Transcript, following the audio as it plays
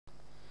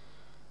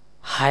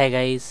Hi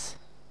guys,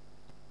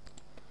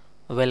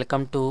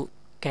 welcome to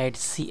CAD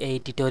CA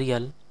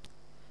tutorial.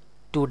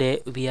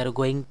 Today we are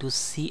going to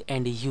see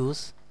and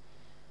use.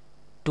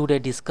 Today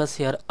discuss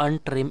here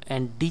untrim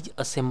and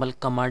disassemble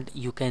command.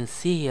 You can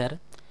see here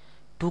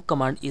two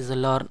command is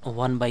learn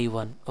one by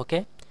one.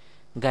 Okay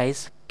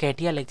guys,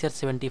 CATIA lecture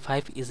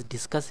 75 is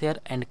discussed here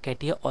and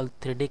CATIA all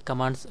 3D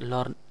commands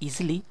learn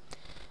easily.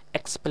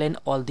 Explain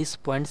all these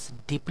points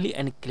deeply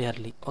and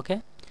clearly.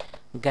 Okay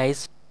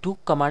guys, two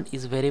command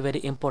is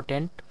very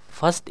important.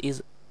 First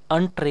is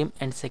untrim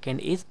and second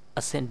is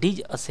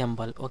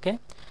disassemble.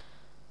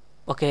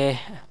 Okay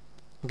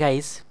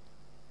guys,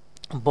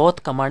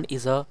 both command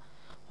is a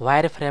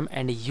wireframe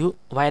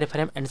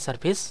and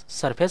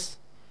surface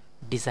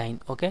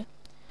design. Okay,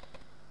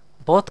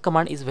 both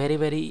command is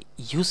very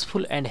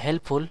useful and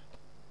helpful,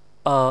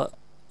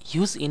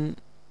 use in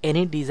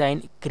any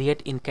design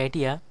create in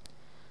CATIA.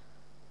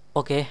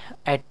 Okay,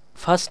 at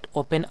first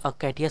open a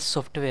CATIA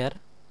software.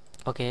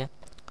 Okay,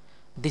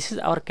 this is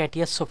our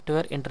CATIA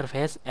software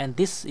interface and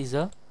this is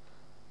a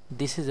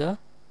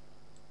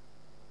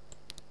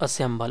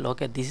assemble.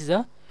 Okay, this is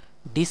a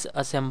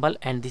disassemble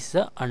and this is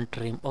a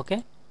untrim.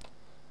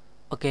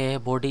 Okay,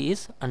 body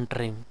is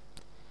untrim.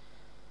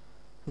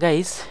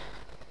 Guys,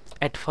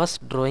 at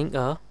first drawing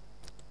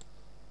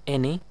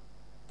any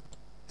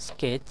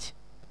sketch.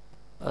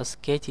 A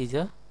sketch is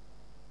a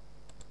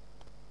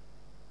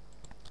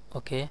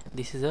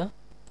this is a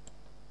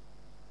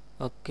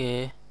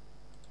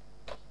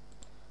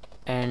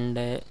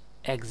and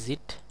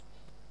exit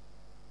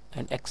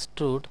and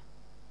extrude.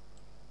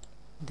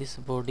 This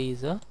body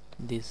is a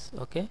this.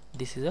 Okay,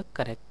 this is a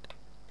correct.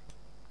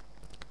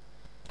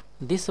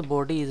 This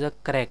body is a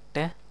correct.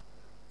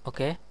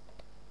 Okay,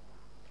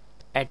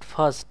 at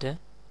first.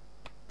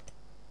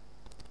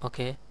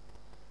 Okay,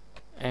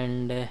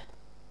 and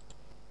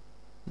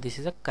this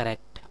is a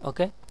correct.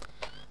 Okay,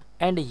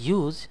 and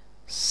use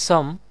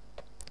some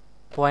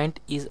point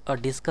is a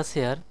discuss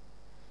here.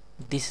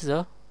 This is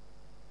a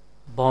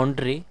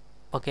boundary.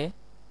 Okay,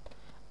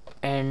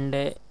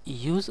 and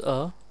use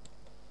a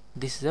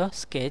this is a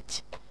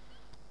sketch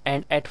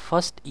and at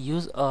first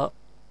use a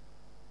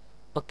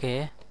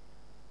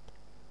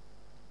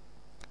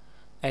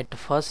at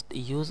first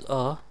use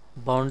a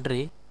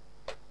boundary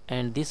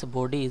and this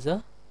body is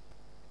a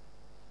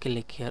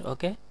click here.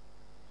 Okay,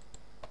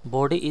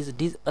 body is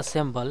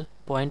disassemble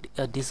point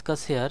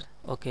discuss here.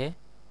 Okay,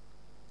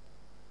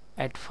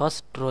 at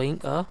first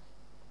drawing a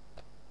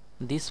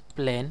this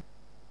plane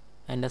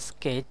and a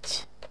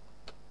sketch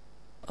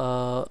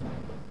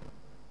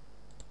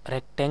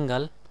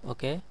rectangle.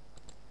 Okay,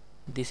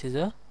 this is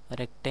a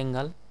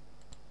rectangle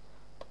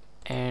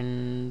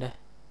and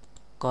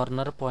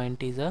corner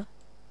point is a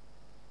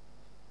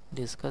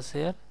discuss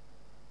here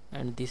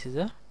and this is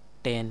a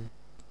 10.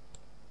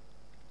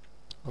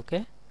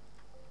 Okay,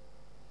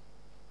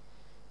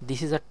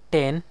 this is a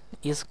 10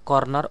 is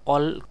corner,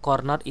 all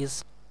corner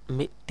is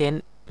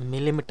 10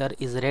 millimeter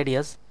is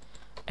radius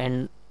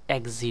and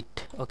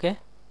exit. Okay,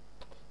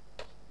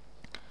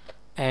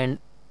 and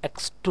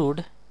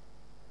extrude.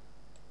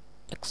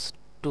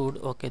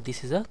 Okay,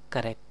 this is a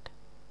correct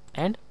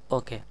and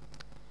okay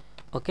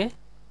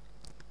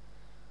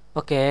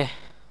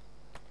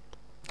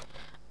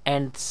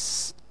and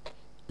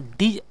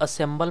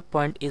disassemble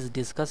point is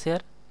discuss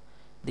here.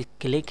 The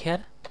click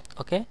here.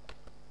 Okay,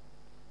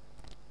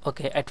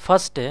 at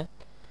first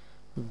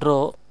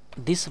draw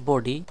this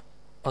body.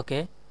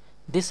 Okay,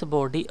 this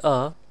body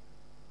a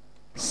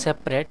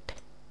separate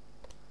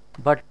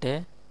but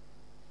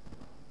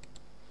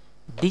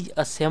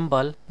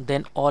disassemble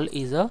then all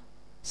is a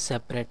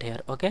separate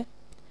here. Okay,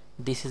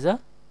 this is a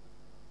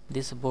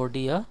this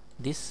body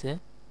this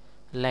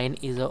line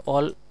is a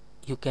all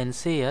you can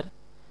see here.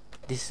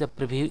 This is a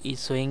preview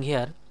is showing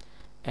here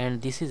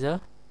and this is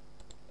a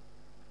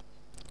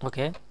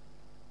okay.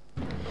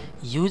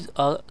 Use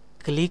a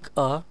click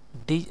a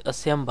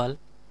disassemble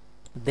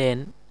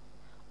then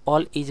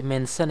all is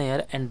mentioned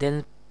here and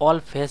then all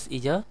face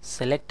is a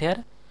select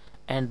here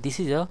and this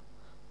is a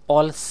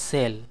all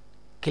cell.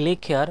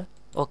 Click here.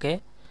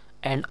 Okay,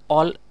 and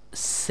all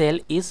cell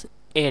is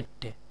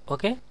 8.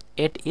 Okay,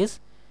 8 is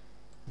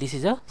this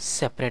is a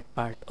separate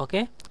part.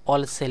 Okay,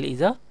 all cell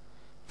is a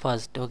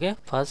first. Okay,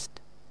 first,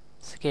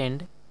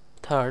 second,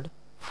 third,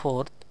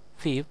 fourth,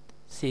 fifth,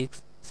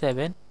 sixth,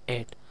 7,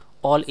 8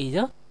 all is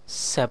a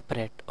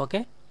separate.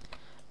 Okay,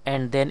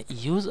 and then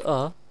use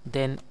a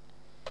then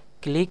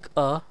click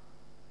a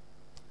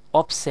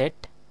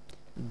offset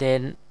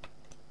then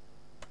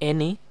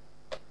any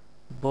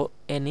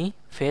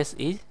face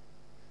is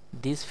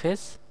this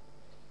face.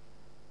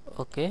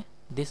 Okay,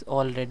 this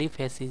already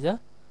face is a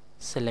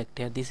select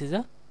here. This is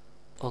a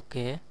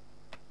okay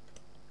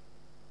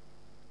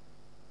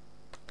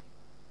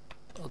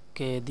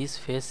this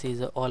face is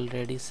a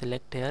already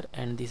select here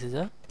and this is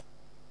a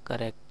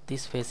correct.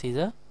 This face is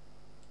a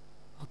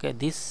okay,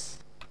 this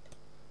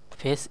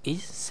face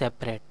is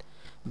separate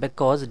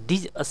because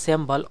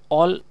disassemble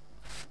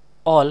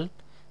all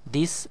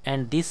this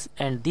and this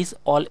and this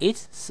all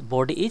is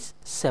body is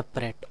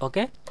separate.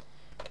 Okay,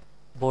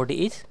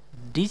 body is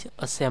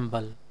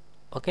disassemble.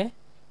 Okay,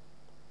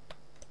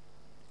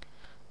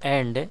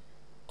 and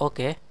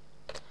okay,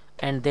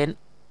 and then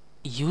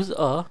use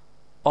a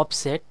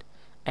offset,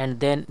 and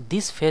then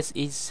this face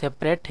is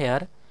separate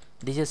here,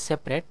 this is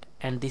separate,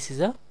 and this is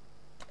a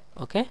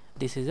okay,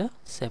 this is a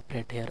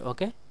separate here.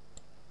 Okay,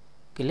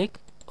 click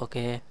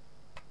okay,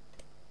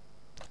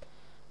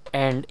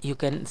 and you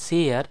can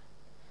see here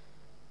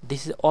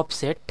this is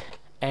offset,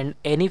 and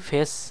any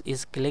face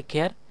is click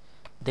here,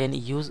 then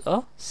use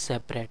a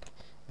separate,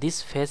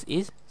 this face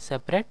is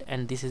separate,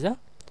 and this is a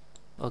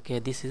okay,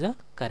 this is a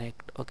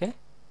correct. Okay,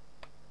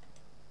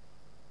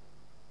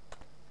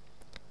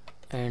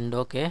 and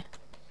okay,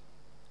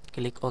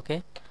 click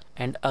okay,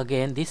 and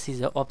again this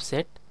is a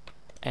offset,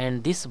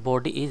 and this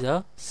body is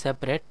a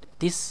separate,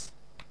 this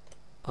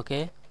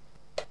okay,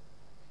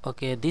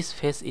 okay, this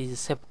face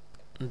is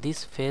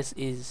this face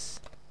is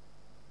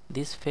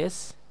this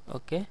face.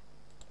 Okay,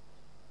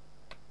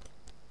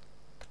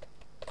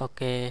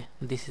 okay,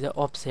 this is a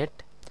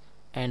offset,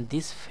 and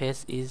this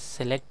face is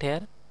select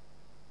here.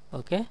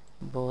 Okay,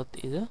 both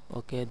is a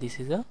okay, this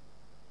is a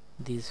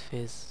this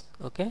face.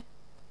 Okay,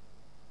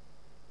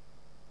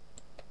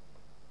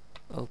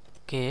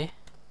 okay,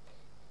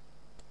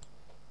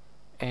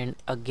 and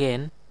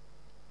again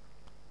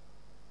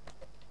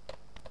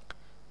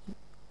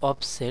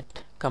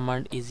offset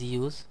command is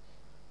used,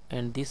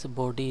 and this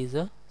body is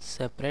a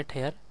separate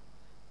here,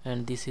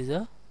 and this is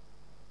a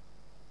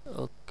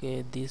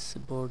okay, this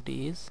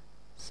body is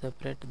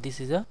separate, this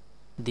is a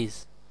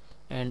this,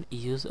 and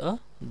use a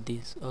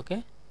this.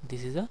 Okay,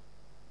 this is a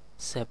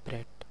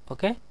separate.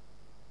 Okay,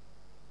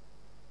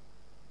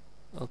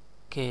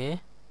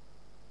 okay,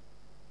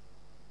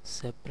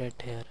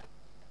 separate here.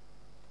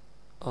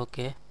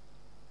 Okay,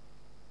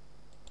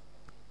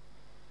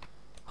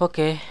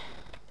 okay,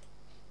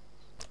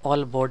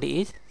 all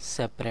body is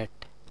separate.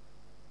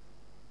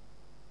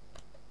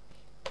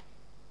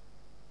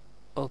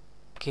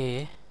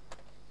 Okay,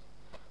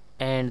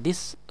 and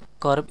this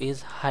curve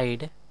is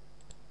hide,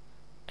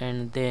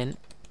 and then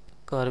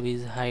curve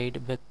is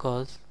hide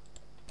because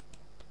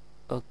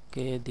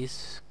okay,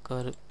 this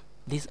curve,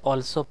 this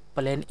also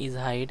plane is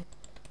hide,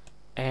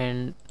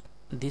 and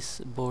this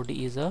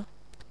body is a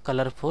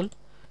colorful,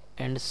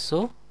 and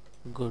so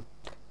good,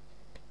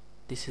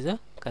 this is a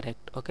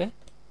correct. Okay,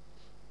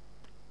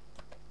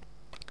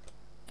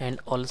 and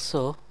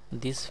also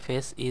this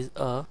face is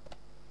a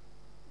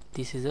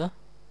this is a,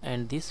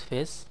 and this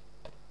face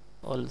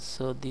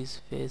also, this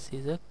face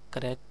is a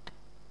correct,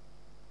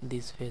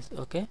 this face.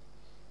 Okay,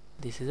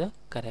 this is a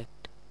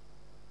correct.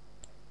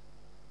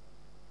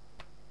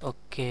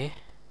 Okay,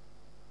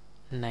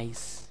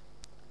 nice.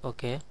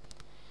 Okay,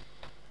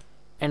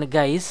 and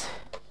guys,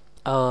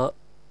 all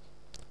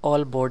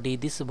body,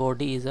 this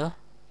body is a,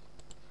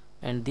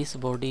 and this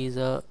body is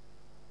a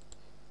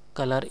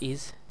color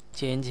is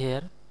change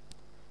here,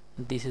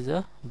 this is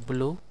a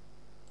blue.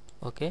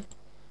 Okay,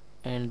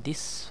 and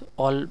this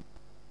all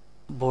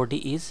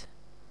body is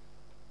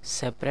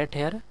separate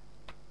here.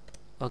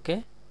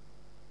 Okay,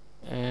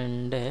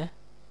 and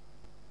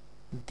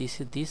this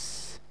is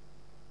this,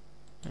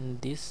 and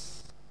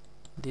this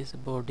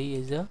body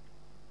is a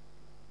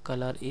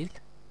color is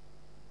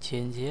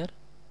change here,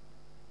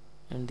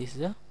 and this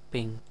is a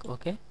pink.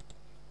 Okay,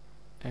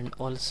 and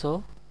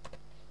also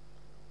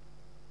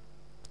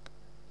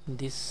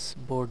this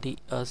body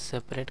a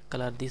separate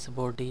color, this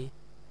body,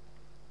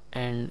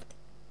 and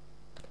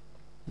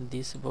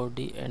this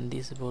body, and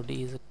this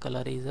body is a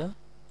color is a,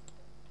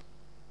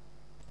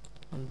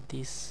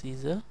 this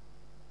is a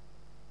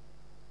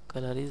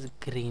color is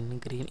green,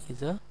 green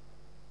is a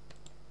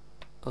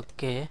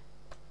okay,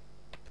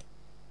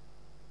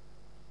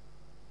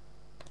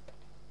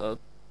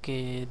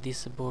 okay,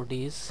 this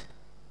body is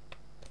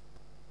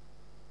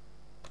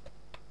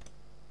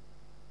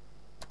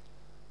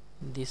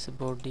this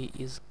body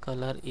is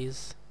color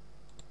is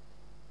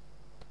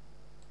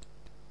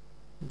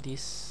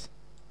this,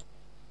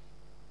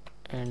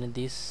 and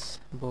this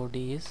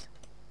body is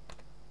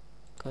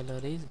color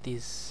is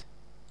this.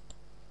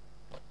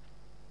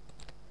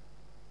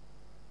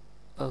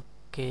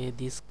 Okay,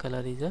 this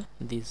color is a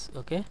this.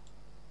 Okay,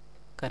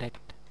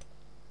 correct.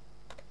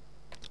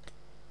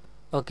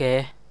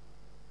 Okay,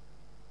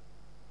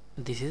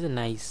 this is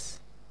nice,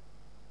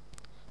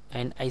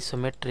 and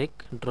isometric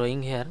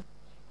drawing here,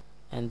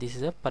 and this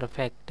is a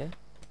perfect,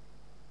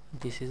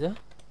 this is a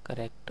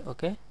correct.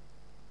 Okay,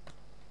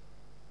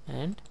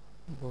 and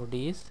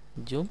body is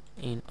zoom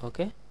in.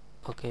 Okay,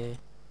 okay,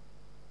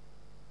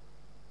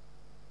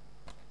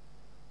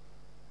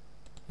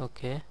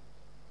 okay,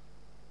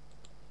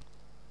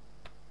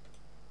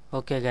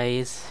 okay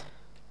guys,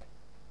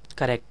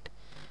 correct.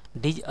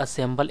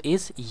 Disassemble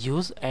is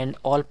used, and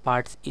all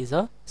parts is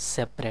a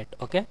separate.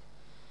 Okay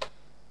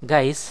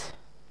guys,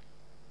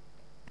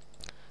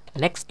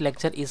 next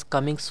lecture is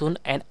coming soon,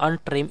 and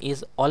untrim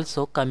is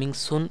also coming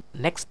soon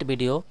next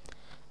video,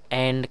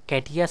 and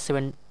CATIA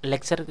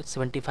lecture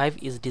 75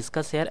 is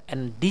discussed here,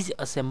 and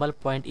disassemble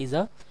point is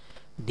a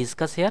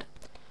discuss here.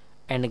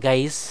 And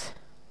guys,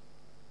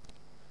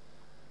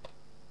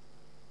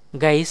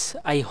 Guys,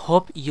 I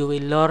hope you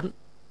will learn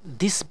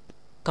this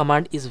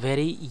command is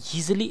very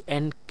easily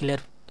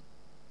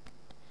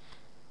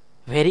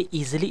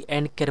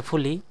and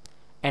carefully.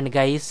 And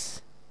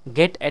guys,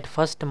 get at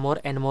first more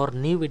and more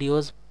new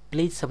videos.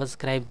 Please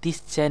subscribe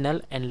this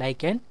channel and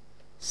like and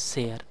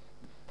share.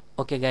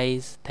 Okay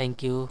guys,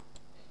 thank you.